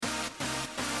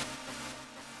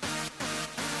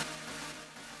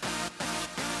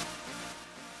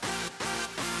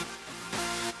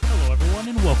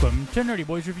and welcome to Nerdy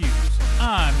Boys Reviews.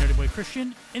 I'm Nerdy Boy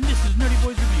Christian, and this is Nerdy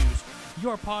Boys Reviews,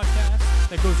 your podcast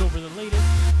that goes over the latest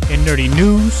in nerdy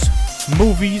news,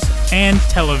 movies, and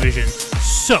television.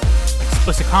 So,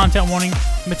 explicit content warning,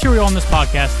 material on this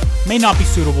podcast may not be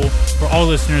suitable for all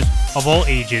listeners of all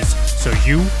ages, so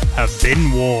you have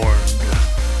been warned.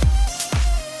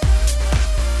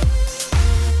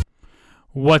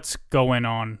 What's going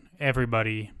on,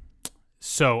 everybody?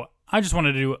 So, I just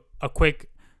wanted to do a quick,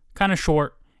 kind of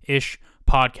short-ish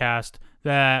podcast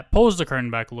that pulls the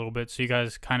curtain back a little bit so you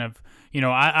guys kind of,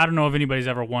 I don't know if anybody's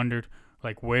ever wondered,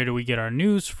 like, where do we get our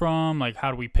news from? Like,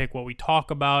 how do we pick what we talk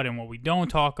about and what we don't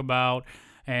talk about?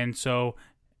 And so,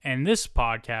 in this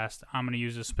podcast, I'm going to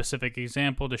use a specific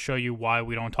example to show you why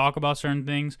we don't talk about certain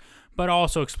things, but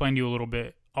also explain to you a little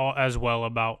bit as well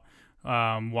about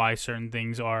why certain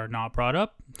things are not brought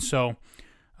up. So,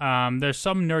 there's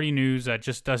some nerdy news that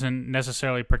just doesn't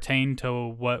necessarily pertain to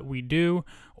what we do,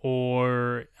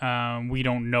 or we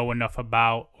don't know enough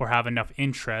about or have enough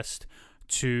interest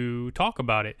to talk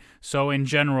about it. So in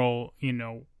general,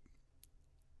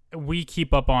 we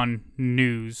keep up on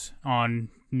news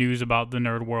about the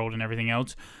nerd world and everything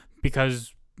else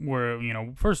because we're,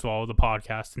 first of all, the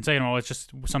podcast, and second of all, it's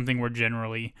just something we're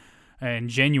generally and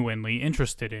genuinely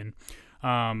interested in.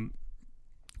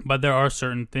 But there are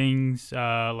certain things,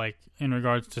 like in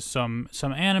regards to some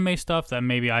anime stuff that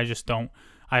maybe I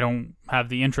don't have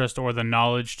the interest or the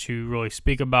knowledge to really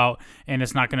speak about, and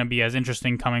it's not going to be as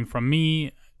interesting coming from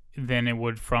me than it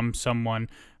would from someone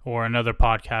or another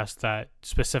podcast that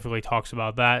specifically talks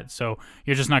about that. So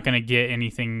you're just not going to get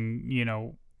anything,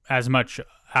 as much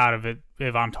out of it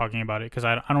if I'm talking about it, because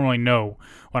I don't really know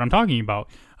what I'm talking about.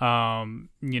 When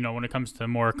it comes to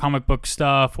more comic book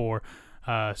stuff or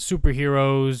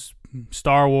superheroes,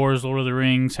 Star Wars, Lord of the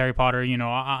Rings, Harry Potter,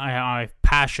 I'm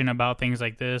passionate about things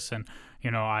like this, and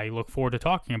I look forward to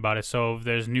talking about it. So if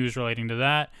there's news relating to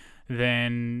that,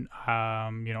 then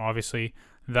obviously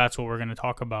that's what we're going to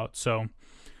talk about. So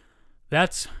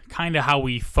that's kind of how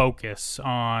we focus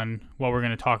on what we're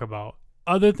going to talk about.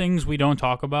 Other things we don't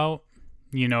talk about,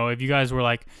 if you guys were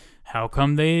like, how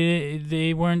come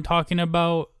they weren't talking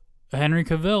about Henry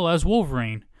Cavill as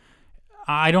Wolverine?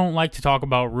 I don't like to talk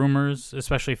about rumors,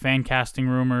 especially fan casting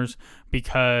rumors,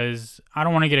 because I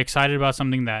don't want to get excited about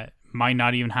something that might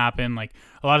not even happen. Like,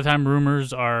 a lot of time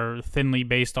rumors are thinly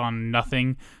based on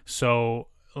nothing, so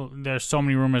there's so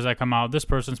many rumors that come out, this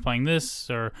person's playing this,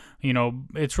 or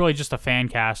it's really just a fan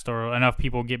cast, or enough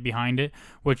people get behind it,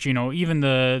 which even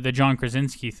the John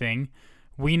Krasinski thing,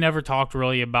 we never talked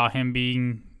really about him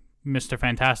being Mr.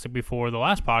 Fantastic before the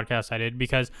last podcast I did,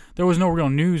 because there was no real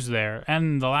news there.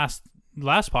 And the last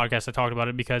podcast I talked about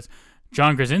it because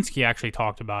John Krasinski actually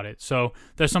talked about it. So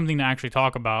there's something to actually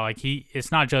talk about. Like,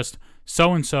 it's not just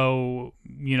so-and-so,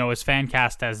 is fan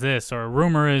cast as this, or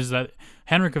rumor is that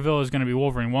Henry Cavill is going to be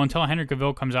Wolverine. Well, until Henry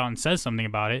Cavill comes out and says something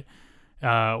about it,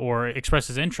 or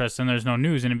expresses interest, then there's no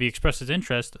news. And if he expresses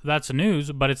interest, that's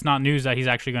news, but it's not news that he's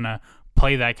actually going to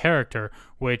play that character,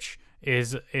 which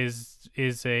is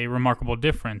a remarkable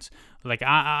difference. Like,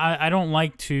 I don't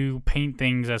like to paint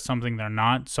things as something they're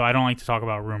not, so I don't like to talk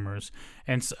about rumors.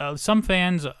 And some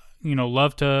fans,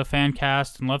 love to fan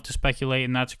cast and love to speculate,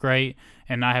 and that's great,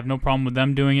 and I have no problem with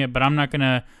them doing it, but I'm not going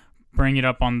to bring it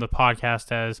up on the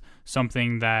podcast as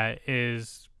something that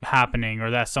is happening or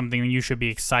that's something you should be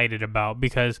excited about,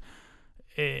 because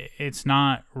it's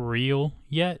not real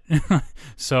yet.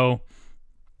 So,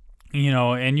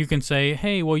 and you can say,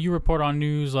 hey, well, you report on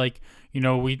news like,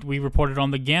 we reported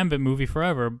on the Gambit movie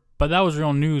forever, but that was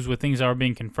real news with things that were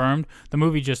being confirmed. The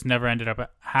movie just never ended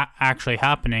up actually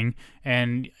happening,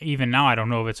 and even now I don't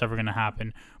know if it's ever going to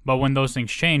happen. But when those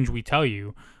things change, we tell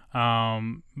you,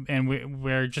 and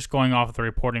we're just going off of the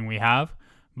reporting we have.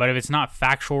 But if it's not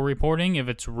factual reporting, if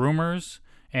it's rumors,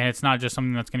 and it's not just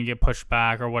something that's going to get pushed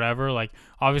back or whatever, like,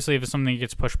 obviously if it's something that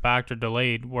gets pushed back or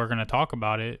delayed, we're going to talk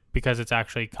about it because it's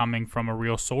actually coming from a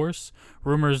real source.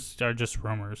 Rumors are just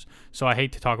rumors. So I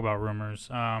hate to talk about rumors,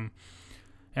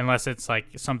 unless it's like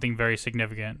something very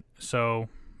significant. So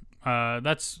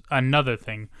that's another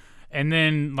thing. And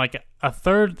then, like, a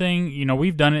third thing,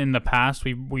 we've done it in the past.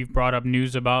 We've brought up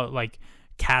news about, like,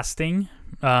 casting,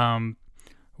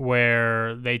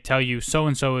 where they tell you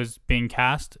so-and-so is being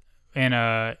cast in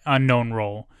a unknown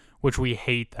role, which we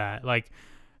hate that. Like,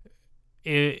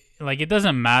 it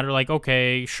doesn't matter. Like,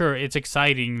 okay, sure, it's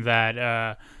exciting that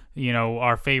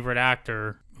our favorite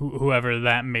actor, whoever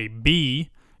that may be,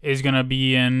 is gonna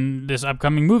be in this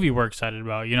upcoming movie we're excited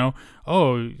about.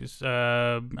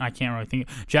 I can't really think.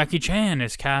 Jackie Chan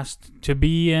is cast to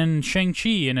be in Shang-Chi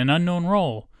in an unknown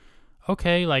role.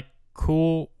 Okay, like,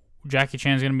 cool. Jackie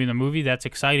Chan's going to be in the movie. That's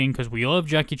exciting because we love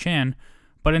Jackie Chan.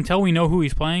 But until we know who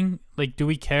he's playing, like, do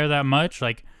we care that much?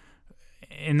 Like,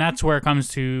 and that's where it comes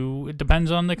to, it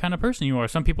depends on the kind of person you are.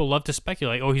 Some people love to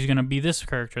speculate, oh, he's going to be this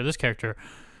character,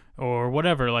 or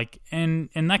whatever. Like, and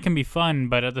that can be fun,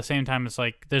 but at the same time, it's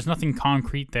like, there's nothing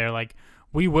concrete there. Like,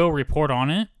 we will report on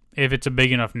it if it's a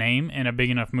big enough name and a big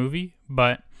enough movie,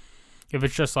 but if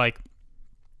it's just like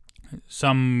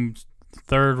some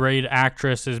third-rate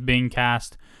actress is being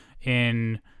cast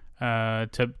in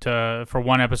for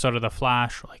one episode of The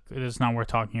Flash, like, it's not worth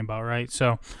talking about, right?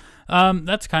 So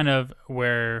that's kind of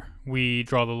where we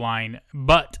draw the line.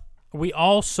 But we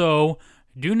also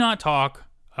do not talk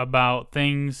about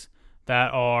things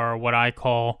that are what I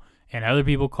call and other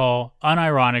people call,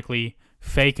 unironically,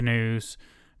 fake news,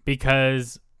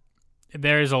 because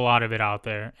there is a lot of it out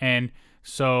there. And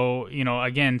so,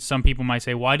 again, some people might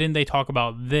say, why didn't they talk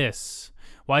about this?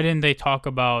 Why didn't they talk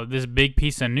about this big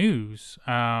piece of news,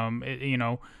 that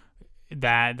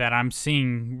I'm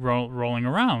seeing rolling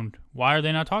around? Why are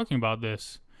they not talking about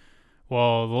this?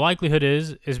 Well, the likelihood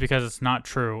is because it's not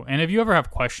true. And if you ever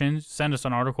have questions, send us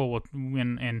an article,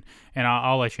 and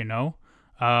I'll let you know.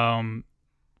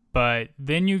 But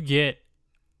then you get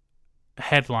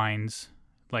headlines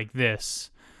like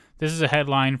this. This is a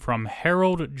headline from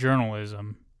Herald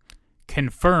Journalism.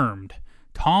 Confirmed.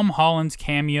 Tom Holland's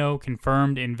cameo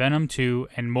confirmed in Venom 2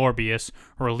 and Morbius.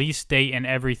 Release date and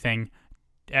everything.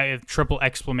 Triple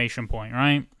exclamation point,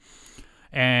 right?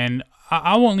 And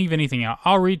I won't leave anything out.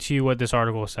 I'll read to you what this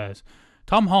article says.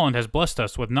 Tom Holland has blessed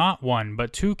us with not one,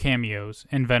 but 2 cameos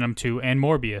in Venom 2 and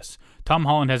Morbius. Tom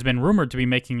Holland has been rumored to be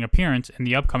making an appearance in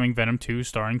the upcoming Venom 2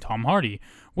 starring Tom Hardy,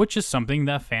 which is something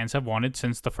that fans have wanted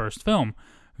since the first film.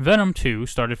 Venom 2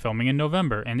 started filming in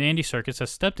November, and Andy Serkis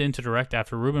has stepped in to direct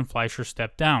after Ruben Fleischer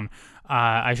stepped down.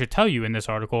 I should tell you in this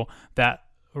article that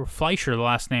Fleischer, the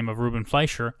last name of Ruben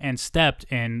Fleischer, and stepped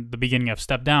in the beginning of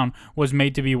step down was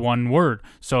made to be one word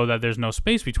so that there's no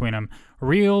space between them.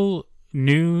 Real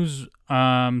news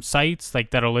sites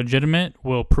like that are legitimate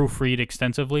will proofread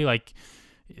extensively. Like,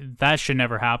 that should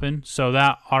never happen. So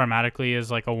that automatically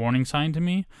is like a warning sign to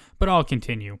me. But I'll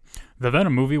continue. The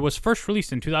Venom movie was first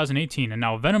released in 2018, and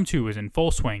now Venom 2 is in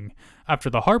full swing. After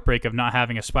the heartbreak of not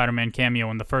having a Spider-Man cameo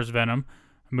in the first Venom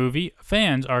movie,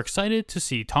 fans are excited to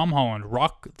see Tom Holland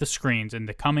rock the screens in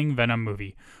the coming Venom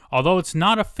movie. Although it's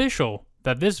not official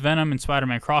that this Venom and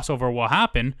Spider-Man crossover will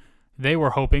happen, they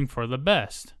were hoping for the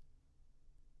best.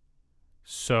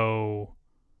 So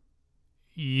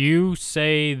you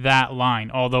say that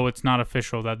line, although it's not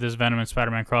official that this Venom and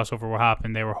Spider-Man crossover will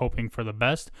happen, they were hoping for the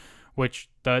best, which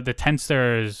the tense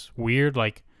there is weird.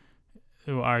 Like,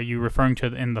 are you referring to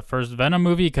in the first Venom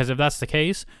movie? Because if that's the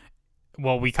case,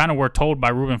 well, we kind of were told by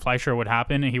Ruben Fleischer what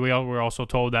happened, and we were also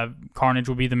told that Carnage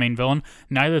would be the main villain.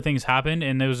 Neither things happened,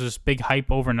 and there was this big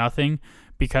hype over nothing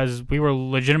because we were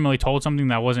legitimately told something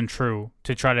that wasn't true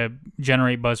to try to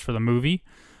generate buzz for the movie.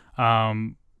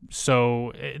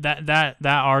 So that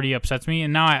already upsets me,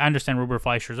 and now I understand Ruben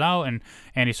Fleischer's out and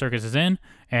Andy Serkis is in,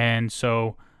 and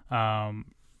so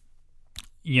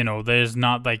there's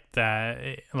not like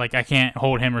that. Like, I can't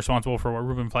hold him responsible for what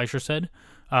Ruben Fleischer said.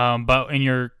 But in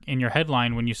your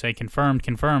headline, when you say confirmed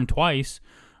twice,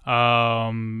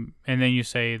 and then you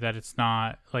say that it's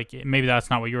not, like, maybe that's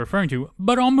not what you're referring to,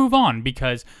 but I'll move on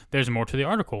because there's more to the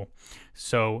article.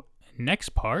 So next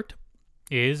part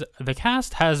is the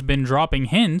cast has been dropping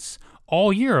hints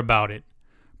all year about it.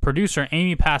 Producer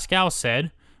Amy Pascal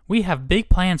said, "We have big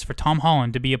plans for Tom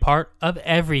Holland to be a part of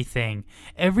everything.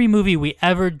 Every movie we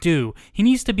ever do. He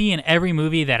needs to be in every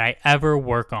movie that I ever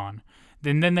work on."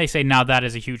 And then they say, now that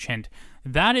is a huge hint.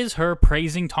 That is her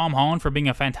praising Tom Holland for being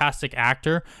a fantastic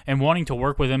actor and wanting to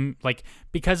work with him, like,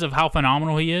 because of how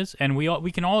phenomenal he is. And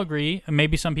we can all agree, and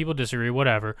maybe some people disagree,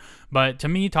 whatever. But to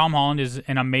me, Tom Holland is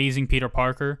an amazing Peter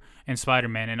Parker and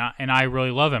Spider-Man, and I really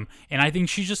love him. And I think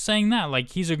she's just saying that, like,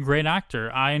 he's a great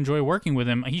actor. I enjoy working with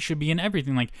him. He should be in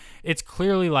everything. Like, it's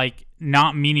clearly, like,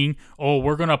 not meaning, oh,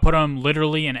 we're going to put him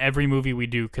literally in every movie we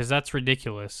do, because that's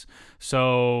ridiculous.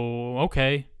 So,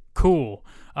 okay. Cool.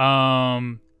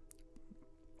 Marvel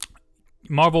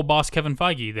boss Kevin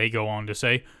Feige, they go on to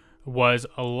say, was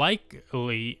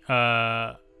likely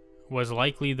that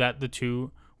the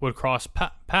two would cross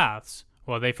paths.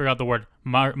 Well, they forgot the word.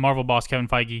 Marvel boss Kevin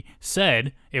Feige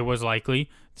said it was likely.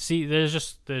 See, there's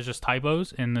just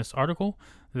typos in this article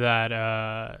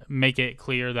that make it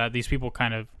clear that these people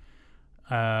kind of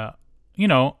are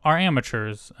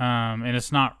amateurs, and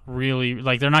it's not really,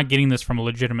 like, they're not getting this from a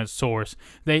legitimate source.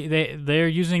 They're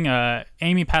using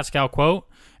Amy Pascal quote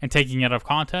and taking it out of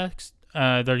context.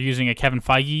 They're using a Kevin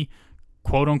Feige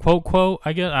quote unquote quote,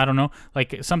 I guess, I don't know,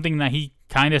 like something that he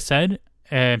kind of said,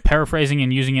 paraphrasing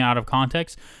and using it out of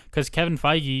context, because Kevin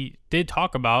Feige did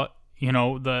talk about,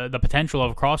 the potential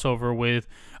of a crossover with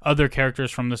other characters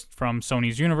from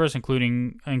Sony's universe,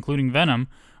 including Venom.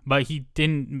 But he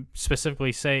didn't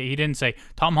specifically say,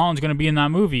 Tom Holland's going to be in that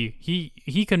movie.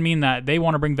 He could mean that they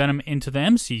want to bring Venom into the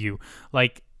MCU.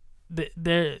 Like,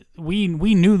 we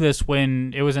knew this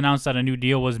when it was announced that a new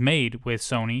deal was made with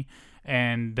Sony,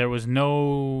 and there was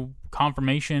no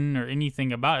confirmation or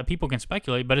anything about it. People can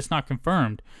speculate, but it's not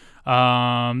confirmed.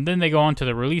 Then they go on to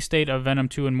the release date of Venom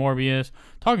 2 and Morbius.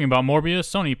 Talking about Morbius,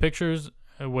 Sony Pictures,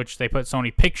 which they put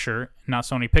Sony Picture, not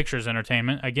Sony Pictures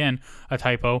Entertainment, again, a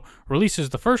typo, releases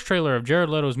the first trailer of Jared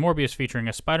Leto's Morbius featuring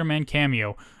a Spider-Man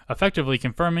cameo, effectively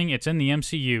confirming it's in the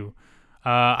MCU.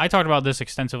 I talked about this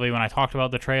extensively when I talked about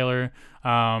the trailer.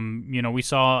 We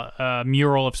saw a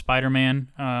mural of Spider-Man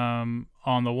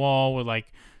on the wall with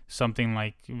like something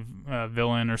like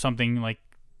villain or something like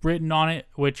written on it,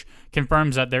 which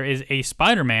confirms that there is a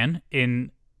Spider-Man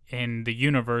in the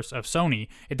universe of Sony.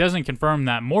 It doesn't confirm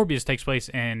that Morbius takes place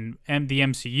in the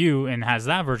MCU and has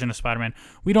that version of Spider-Man.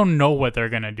 We don't know what they're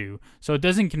going to do. So it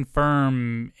doesn't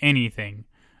confirm anything.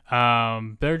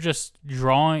 They're just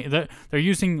drawing, they're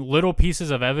using little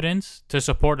pieces of evidence to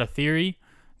support a theory.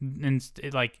 And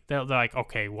they're like,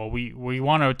 okay, well, we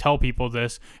want to tell people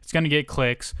this. It's going to get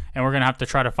clicks, and we're going to have to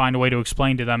try to find a way to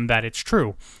explain to them that it's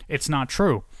true. It's not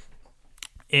true.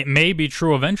 It may be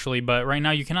true eventually, but right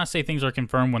now you cannot say things are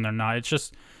confirmed when they're not. It's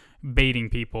just baiting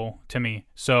people to me.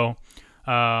 So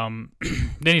then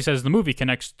he says the movie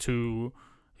connects the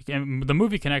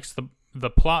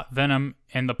plot Venom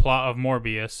and the plot of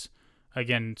Morbius.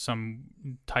 Again, some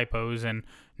typos and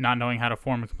not knowing how to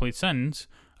form a complete sentence.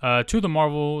 To the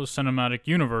Marvel Cinematic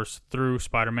Universe through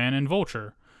Spider-Man and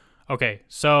Vulture. Okay,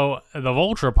 so the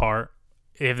Vulture part,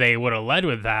 if they would have led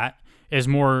with that, is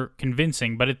more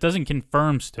convincing, but it doesn't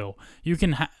confirm still. You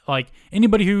can,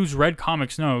 anybody who's read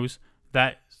comics knows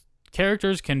that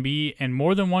characters can be in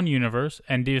more than one universe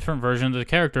and different versions of the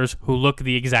characters who look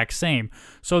the exact same.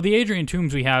 So the Adrian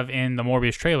Toomes we have in the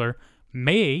Morbius trailer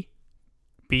may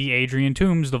be Adrian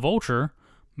Toomes the Vulture,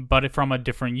 but from a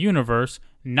different universe,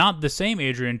 not the same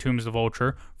Adrian Toomes the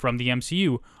Vulture from the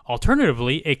MCU.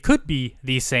 Alternatively, it could be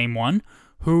the same one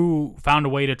who found a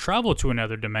way to travel to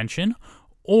another dimension,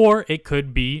 or it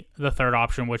could be the third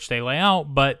option which they lay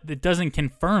out, but it doesn't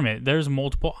confirm it. There's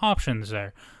multiple options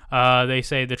there. They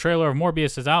say the trailer of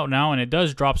Morbius is out now, and it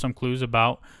does drop some clues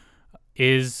about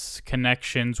its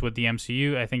connections with the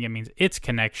MCU. I think it means its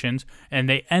connections, and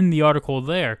they end the article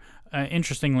there.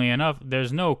 Interestingly enough,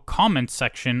 there's no comment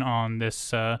section on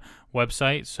this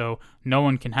website, so no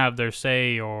one can have their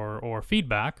say or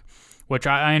feedback, which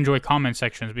I enjoy comment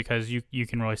sections because you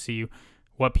can really see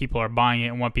what people are buying it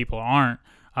and what people aren't.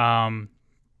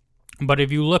 But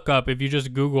if you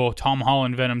just Google Tom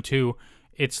Holland Venom 2,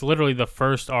 it's literally the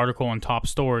first article in top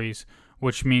stories,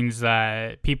 which means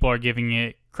that people are giving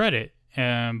it credit.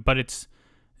 But it's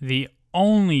the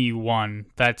only one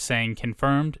that's saying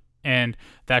confirmed, and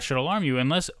that should alarm you.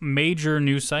 Unless major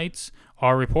news sites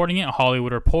are reporting it,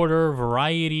 Hollywood Reporter,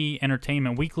 Variety,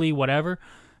 Entertainment Weekly, whatever,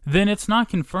 then it's not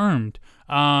confirmed.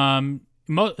 So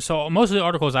most of the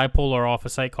articles I pull are off a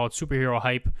site called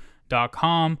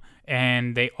superherohype.com,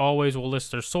 and they always will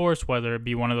list their source, whether it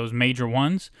be one of those major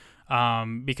ones,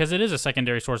 because it is a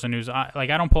secondary source of news. I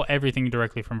don't pull everything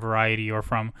directly from Variety or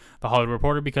from the Hollywood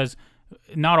Reporter because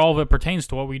not all of it pertains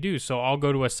to what we do. So I'll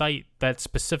go to a site that's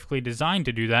specifically designed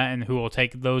to do that and who will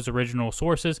take those original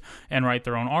sources and write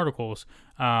their own articles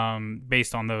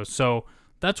based on those. So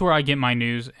that's where I get my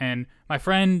news, and my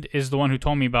friend is the one who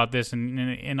told me about this,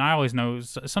 and I always know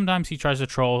sometimes he tries to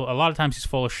troll. A lot of times he's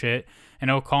full of shit, and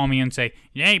he'll call me and say,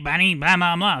 "Hey, buddy, blah,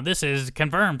 blah, blah, this is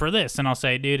confirmed for this," and I'll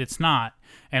say, "Dude, it's not."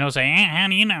 And he'll say, "How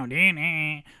do you know,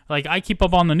 dude?" Like, I keep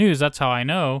up on the news, that's how I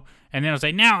know, and then he'll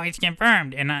say, "No, it's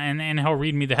confirmed," and he'll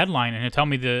read me the headline, and he'll tell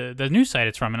me the news site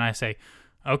it's from, and I say,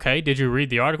 "Okay, did you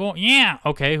read the article?" "Yeah."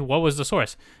 "Okay, what was the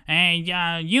source?"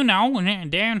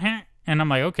 And I'm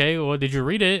like, okay, well, did you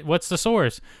read it? What's the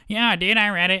source? "Yeah, I did. I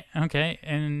read it." "Okay,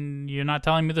 and you're not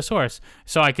telling me the source."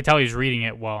 So I could tell he's reading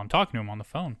it while I'm talking to him on the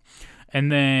phone.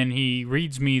 And then he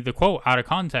reads me the quote out of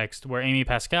context where Amy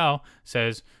Pascal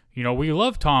says, "We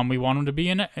love Tom. We want him to be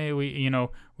in, we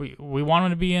want him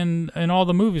to be in all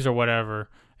the movies or whatever."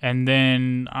 And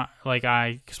then,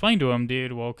 I explained to him,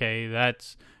 dude, well, okay,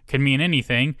 that's could mean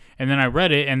anything. And then I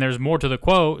read it, and there's more to the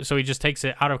quote, so he just takes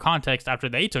it out of context after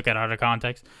they took it out of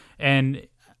context. And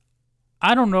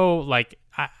I don't know,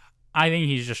 I think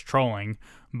he's just trolling,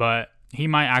 but he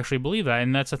might actually believe that.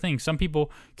 And that's the thing. Some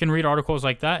people can read articles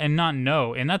like that and not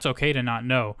know, and that's okay to not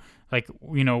know. Like,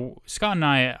 Scott and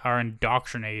I are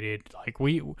indoctrinated. Like,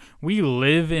 we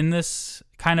live in this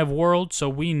kind of world, so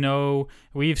we know,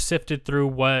 we've sifted through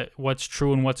what's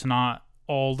true and what's not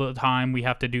all the time. We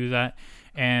have to do that.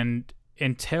 And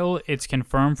until it's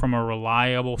confirmed from a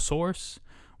reliable source,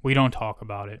 we don't talk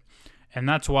about it. And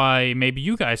that's why maybe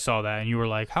you guys saw that and you were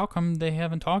like, how come they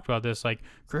haven't talked about this? Like,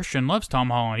 Christian loves Tom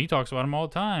Holland. He talks about him all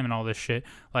the time and all this shit.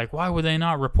 Like, why would they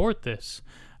not report this?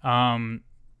 And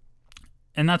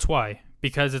that's why.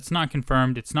 Because it's not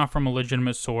confirmed. It's not from a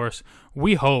legitimate source.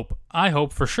 I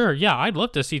hope for sure. Yeah, I'd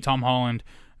love to see Tom Holland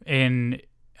in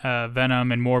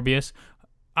Venom and Morbius.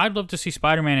 I'd love to see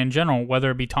Spider-Man in general,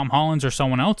 whether it be Tom Holland's or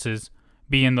someone else's,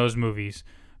 be in those movies.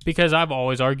 Because I've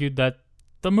always argued that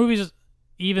the movies,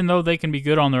 even though they can be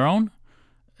good on their own,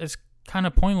 it's kind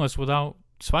of pointless without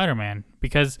Spider-Man.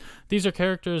 Because these are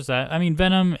characters that,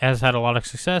 Venom has had a lot of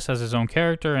success as his own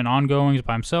character and ongoings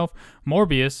by himself.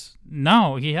 Morbius,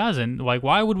 no, he hasn't. Like,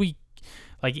 why would we,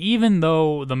 like, even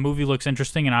though the movie looks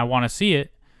interesting and I want to see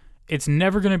it, it's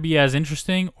never going to be as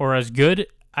interesting or as good,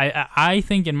 I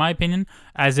think, in my opinion,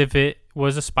 as if it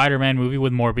was a Spider-Man movie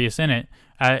with Morbius in it,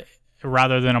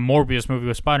 rather than a Morbius movie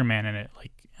with Spider-Man in it.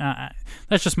 Like,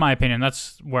 that's just my opinion.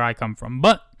 That's where I come from.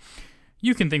 But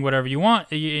you can think whatever you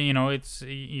want.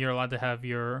 You're allowed to have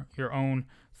your own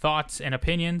thoughts and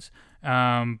opinions.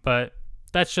 But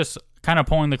that's just kind of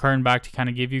pulling the curtain back to kind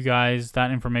of give you guys that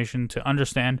information to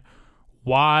understand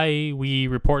why we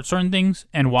report certain things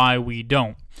and why we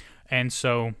don't. And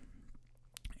so,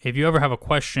 if you ever have a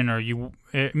question or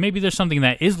maybe there's something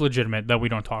that is legitimate that we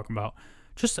don't talk about,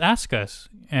 just ask us.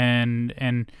 And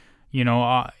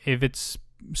if it's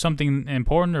something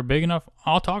important or big enough,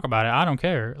 I'll talk about it. I don't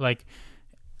care. Like,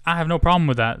 I have no problem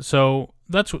with that. So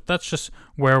that's just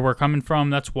where we're coming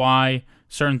from. That's why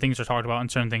certain things are talked about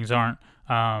and certain things aren't.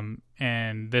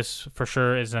 And this for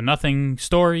sure is a nothing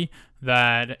story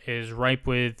that is ripe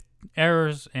with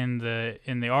errors in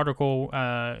the article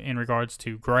in regards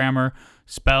to grammar,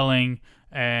 spelling,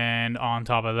 and on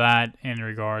top of that, in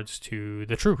regards to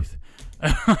the truth.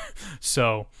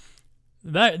 So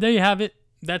there you have it.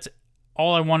 That's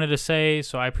all I wanted to say.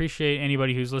 So I appreciate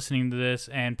anybody who's listening to this,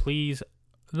 and please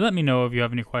let me know if you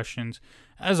have any questions.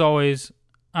 As always,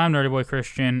 I'm Nerdy Boy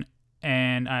Christian,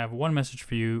 and I have one message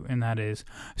for you, and that is,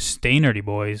 stay nerdy,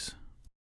 boys.